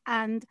 years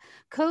and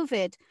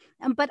COVID.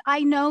 But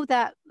I know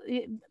that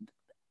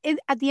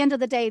at the end of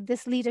the day,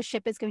 this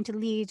leadership is going to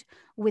lead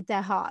with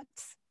their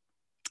hearts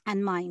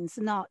and minds,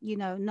 not, you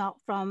know, not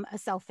from a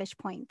selfish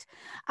point.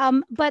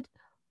 But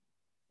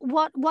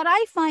what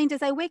I find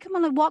is I wake up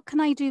and like, what can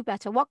I do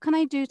better? What can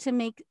I do to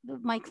make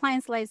my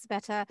clients' lives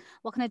better?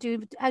 What can I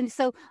do? And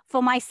so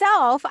for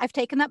myself, I've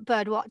taken up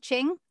bird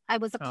watching. I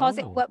was a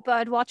closet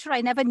bird watcher.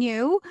 I never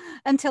knew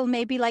until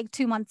maybe like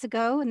 2 months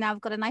ago. And now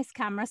I've got a nice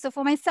camera. So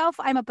for myself,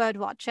 I'm a bird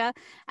watcher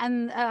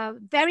and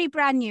very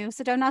brand new.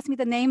 So don't ask me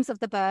the names of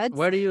the birds.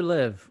 Where do you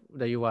live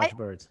that you watch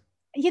birds?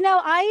 You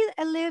know, I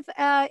live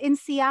in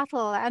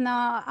Seattle, and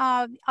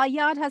our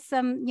yard has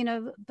some, you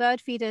know, bird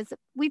feeders.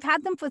 We've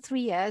had them for 3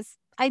 years.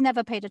 I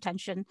never paid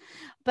attention,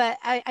 but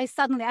I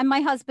suddenly, and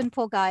my husband,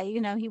 poor guy, you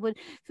know, he would,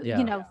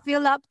 you know,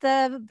 fill up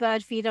the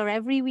bird feeder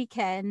every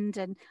weekend.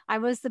 And I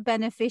was the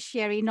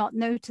beneficiary not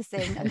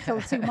noticing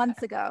until 2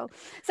 months ago.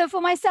 So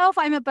for myself,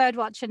 I'm a bird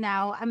watcher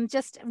now. I'm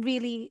just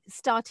really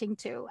starting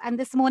to. And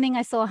this morning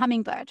I saw a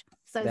hummingbird.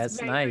 So that's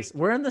very, nice.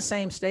 We're in the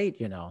same state,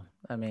 you know.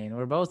 I mean,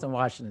 we're both in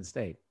Washington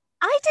State.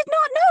 I did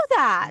not know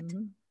that.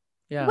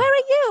 Yeah. Where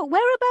are you?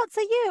 Whereabouts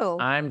are you?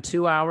 I'm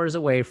 2 hours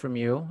away from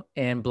you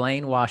in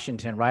Blaine,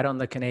 Washington, right on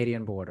the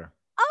Canadian border.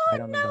 Oh,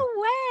 right no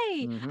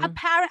way.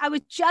 I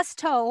was just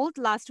told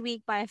last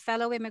week by a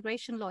fellow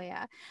immigration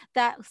lawyer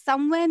that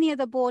somewhere near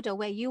the border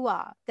where you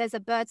are, there's a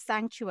bird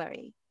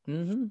sanctuary.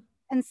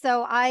 And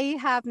so I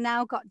have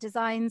now got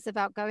designs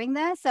about going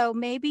there. So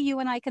maybe you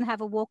and I can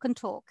have a walk and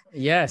talk.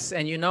 Yes.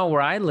 And you know,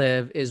 where I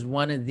live is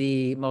one of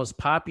the most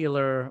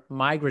popular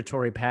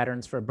migratory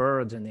patterns for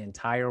birds in the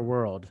entire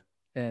world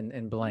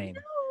in Blaine.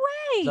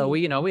 No way.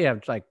 So we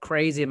have like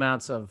crazy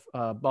amounts of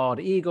bald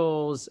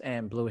eagles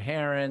and blue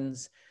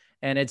herons.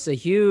 And it's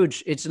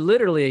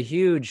literally a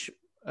huge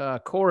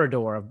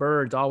corridor of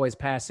birds always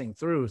passing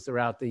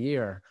throughout the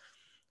year.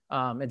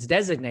 It's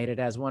designated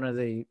as one of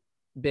the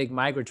big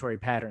migratory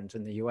patterns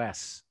in the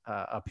U.S.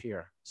 Up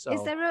here. So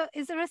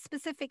is there a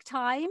specific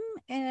time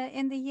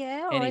in the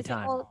year? Or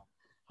anytime.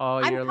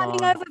 All year long. I'm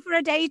coming over for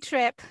a day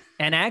trip.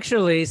 And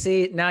actually,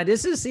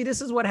 this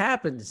is what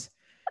happens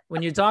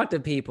when you talk to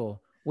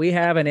people. We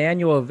have an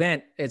annual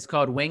event. It's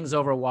called Wings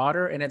Over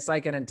Water, and it's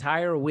like an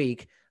entire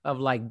week of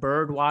like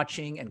bird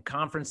watching and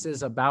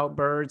conferences about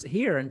birds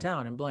here in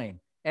town in Blaine.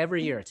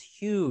 Every year, it's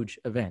a huge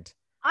event.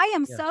 I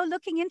am so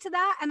looking into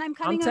that, and I'm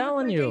coming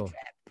over for a day trip.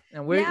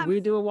 And we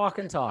do a walk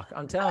and talk.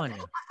 I'm telling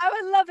you. I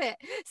would love it.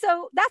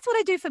 So that's what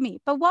I do for me.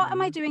 But what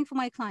am I doing for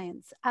my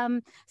clients?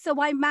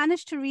 So I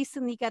managed to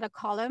recently get a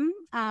column,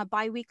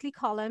 bi-weekly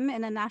column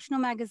in a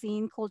national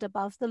magazine called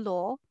Above the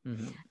Law.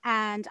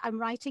 And I'm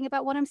writing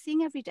about what I'm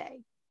seeing every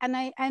day.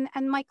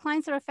 And my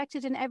clients are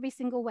affected in every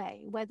single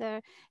way,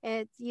 whether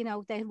it's, you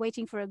know, they're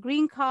waiting for a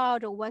green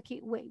card or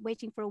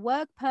waiting for a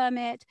work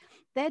permit.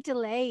 They're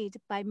delayed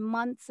by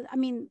months. I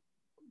mean,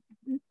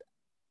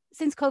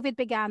 since COVID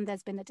began,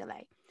 there's been a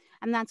delay.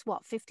 And that's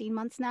 15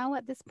 months now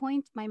at this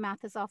point. My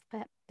math is off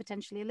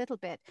potentially a little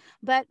bit,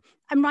 but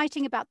I'm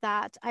writing about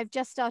that. I've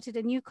just started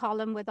a new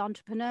column with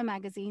Entrepreneur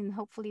Magazine.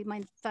 Hopefully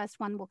my first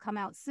one will come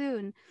out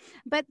soon.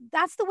 But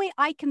that's the way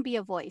I can be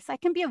a voice. I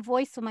can be a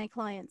voice for my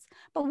clients.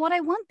 But what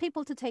I want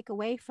people to take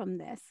away from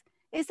this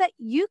is that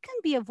you can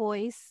be a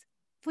voice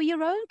for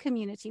your own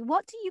community.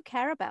 What do you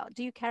care about?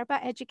 Do you care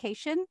about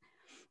education?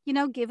 You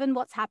know, given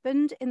what's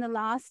happened in the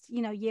last,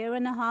 year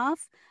and a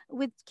half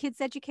with kids'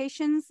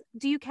 educations,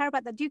 do you care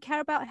about that? Do you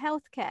care about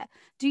healthcare?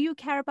 Do you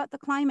care about the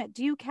climate?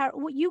 You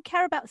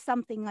care about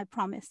something, I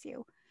promise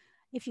you.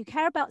 If you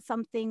care about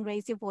something,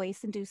 raise your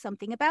voice and do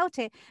something about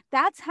it.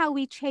 That's how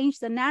we change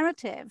the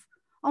narrative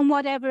on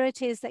whatever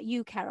it is that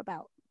you care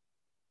about.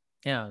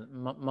 Yeah,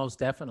 most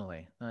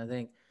definitely. I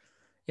think,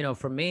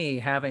 for me,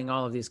 having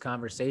all of these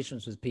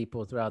conversations with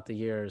people throughout the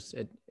years,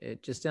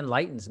 it just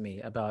enlightens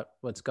me about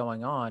what's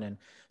going on. And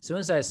as soon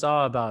as I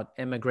saw about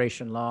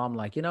immigration law, I'm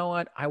like, you know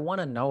what? I want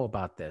to know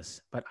about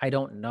this, but I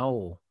don't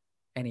know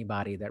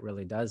anybody that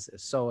really does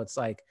this. So it's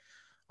like,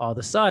 all of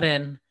a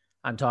sudden,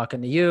 I'm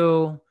talking to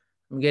you,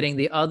 I'm getting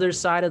the other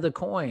side of the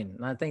coin.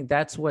 And I think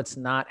that's what's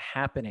not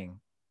happening,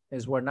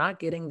 is we're not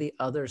getting the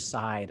other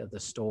side of the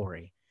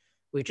story.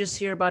 We just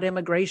hear about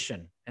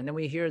immigration, and then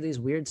we hear these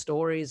weird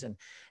stories and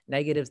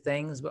negative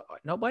things, but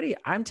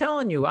I'm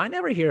telling you, I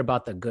never hear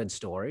about the good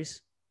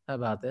stories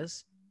about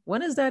this.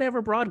 When is that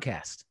ever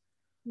broadcast?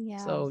 Yeah.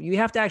 So you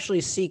have to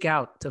actually seek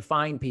out to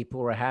find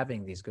people who are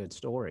having these good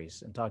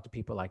stories and talk to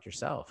people like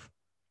yourself.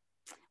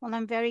 Well,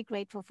 I'm very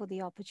grateful for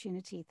the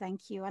opportunity.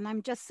 Thank you. And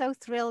I'm just so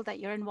thrilled that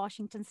you're in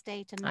Washington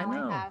State. And I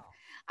now know.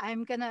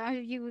 I'm going to,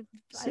 as soon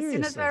as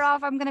Seriously. we're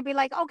off, I'm going to be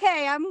like,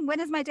 okay, when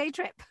is my day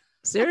trip?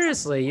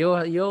 Seriously,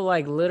 you'll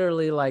like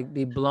literally like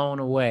be blown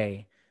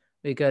away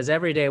because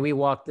every day we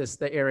walk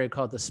the area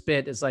called the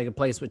Spit. It's like a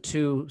place with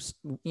two,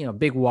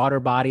 big water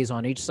bodies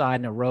on each side,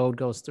 and a road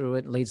goes through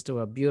it, leads to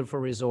a beautiful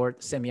resort,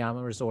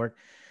 Semiyama Resort,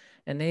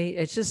 and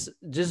it's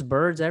just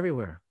birds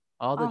everywhere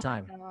all the Oh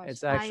time. my gosh.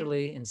 It's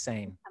actually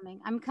insane.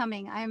 I'm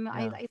coming.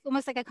 Yeah. It's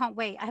almost like I can't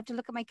wait. I have to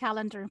look at my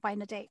calendar and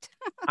find a date.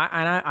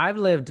 I've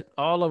lived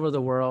all over the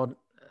world.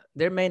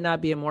 There may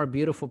not be a more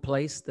beautiful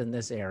place than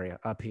this area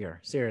up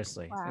here,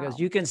 seriously, because Wow.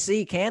 you can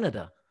see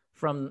Canada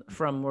from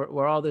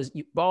where all those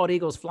bald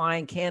eagles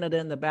flying, Canada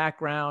in the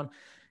background,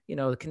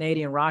 the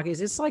Canadian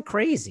Rockies. It's like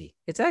crazy.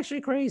 It's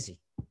actually crazy.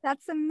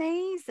 That's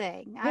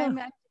amazing.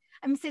 Yeah.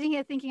 I'm sitting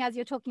here thinking as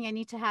you're talking, I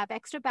need to have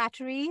extra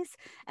batteries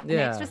and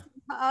extra Yeah.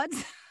 SIM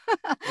cards.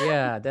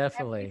 Yeah,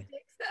 definitely.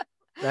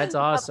 That's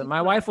awesome.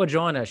 My wife will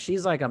join us.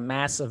 She's like a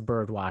massive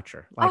bird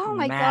watcher, like Oh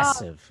my God.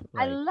 massive.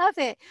 I Like love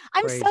it.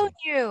 I'm so crazy.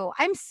 new.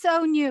 I'm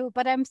so new,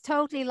 but I'm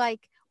totally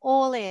like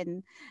all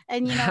in.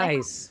 And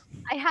Nice.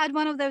 I had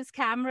one of those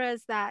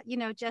cameras that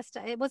just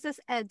it was an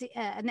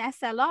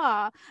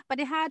SLR,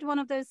 but it had one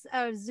of those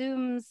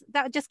zooms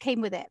that just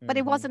came with it, but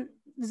it wasn't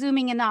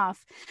zooming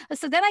enough.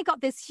 So then I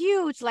got this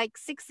huge, like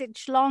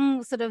 6-inch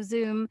long sort of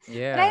zoom, but I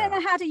don't Yeah. know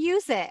how to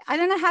use it. I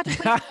don't know how to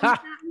put it on.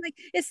 Like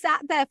it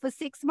sat there for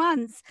 6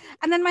 months,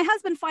 and then my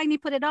husband finally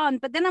put it on.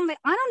 But then I'm like,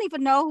 I don't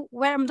even know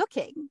where I'm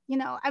looking.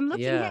 I'm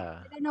looking here. Yeah.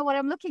 I don't know what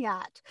I'm looking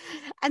at.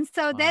 And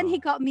so then he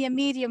Wow. got me a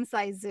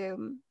medium-sized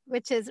zoom,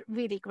 which is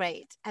really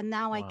great. And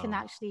now I can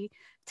Wow. actually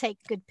take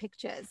good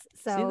pictures.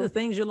 See the So,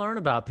 things you learn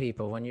about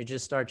people when you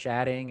just start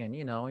chatting and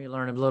you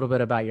learn a little bit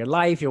about your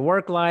life, your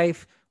work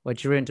life,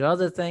 what you're into,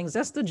 other things.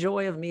 That's the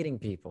joy of meeting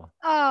people.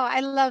 oh, I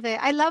love it.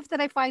 I love that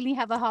I finally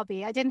have a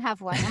hobby. I didn't have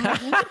one.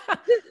 I'm like,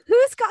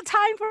 who's got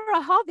time for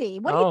a hobby?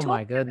 What are you Oh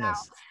my talking about?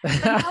 goodness.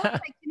 But now it's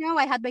like,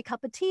 I had my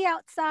cup of tea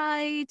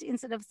outside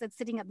instead of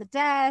sitting at the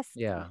desk.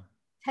 Yeah.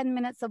 10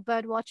 minutes of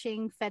bird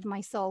watching fed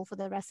my soul for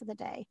the rest of the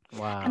day. And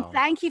Wow.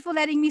 thank you for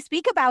letting me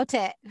speak about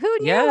it. Who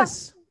knew?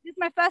 Yes. This is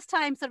my first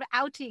time sort of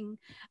outing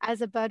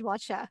as a bird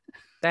watcher.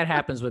 That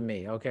happens with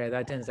me. Okay.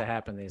 That tends to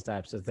happen, these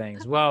types of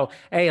things. Well,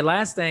 hey,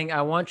 last thing,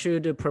 I want you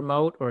to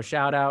promote or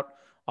shout out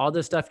all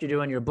the stuff you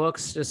do in your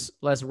books. Just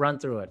let's run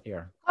through it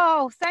here.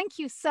 Oh, thank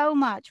you so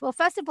much. Well,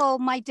 first of all,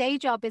 my day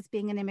job is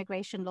being an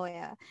immigration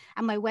lawyer,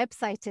 and my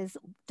website is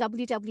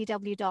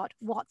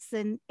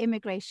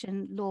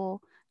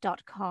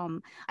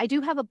www.watsonimmigrationlaw.com. I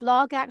do have a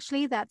blog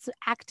actually that's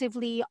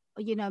actively,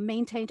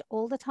 maintained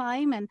all the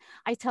time. And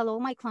I tell all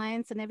my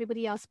clients and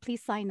everybody else,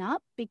 please sign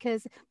up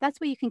because that's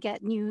where you can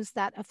get news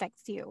that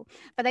affects you.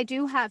 But I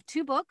do have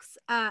 2 books,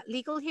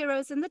 Legal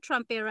Heroes in the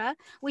Trump Era,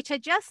 which I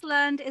just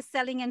learned is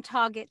selling in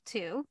Target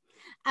too.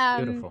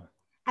 Beautiful.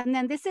 And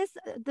then this is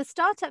the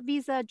Startup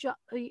Visa,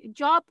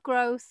 Job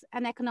Growth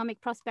and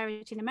Economic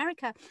Prosperity in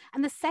America.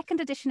 And the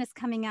second edition is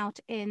coming out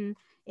in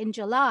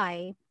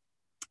July.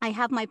 I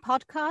have my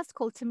podcast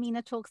called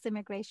Tamina Talks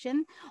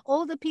Immigration.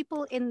 All the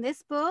people in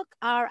this book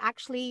are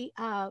actually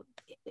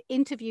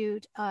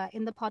interviewed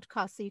in the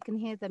podcast, so you can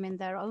hear them in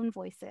their own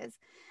voices.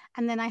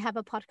 And then I have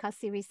a podcast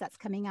series that's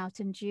coming out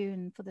in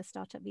June for the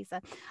Startup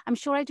Visa. I'm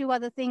sure I do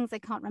other things. I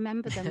can't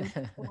remember them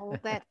all,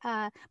 but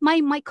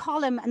my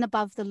column and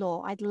Above the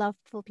Law, I'd love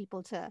for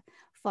people to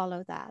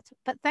follow that.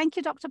 But thank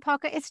you, Dr.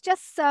 Parker. It's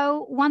just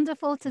so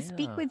wonderful to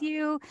speak with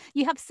you.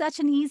 You have such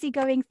an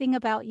easygoing thing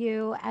about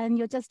you, and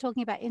you're just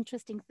talking about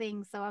interesting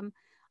things. So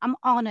I'm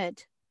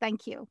honored.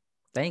 Thank you.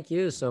 Thank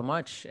you so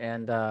much.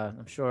 And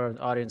I'm sure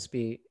the audience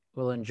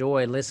will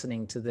enjoy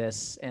listening to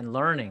this and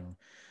learning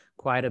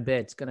quite a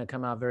bit. It's going to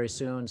come out very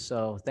soon.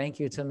 So thank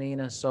you,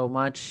 Tamina, so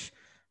much.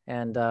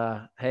 And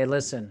hey,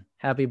 listen,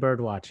 happy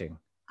bird watching.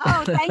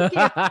 Oh, thank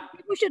you.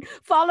 People should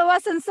follow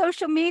us on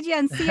social media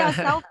and see our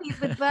selfies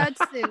with birds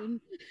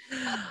soon.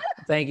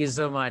 Thank you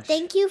so much.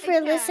 Thank you for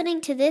listening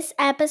to this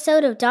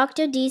episode of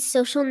Dr. D's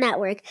Social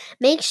Network.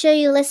 Make sure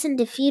you listen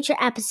to future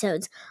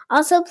episodes.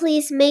 Also,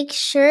 please make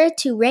sure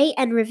to rate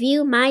and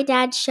review My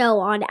Dad's Show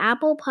on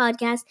Apple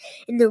Podcasts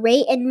in the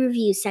rate and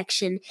review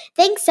section.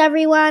 Thanks,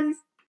 everyone.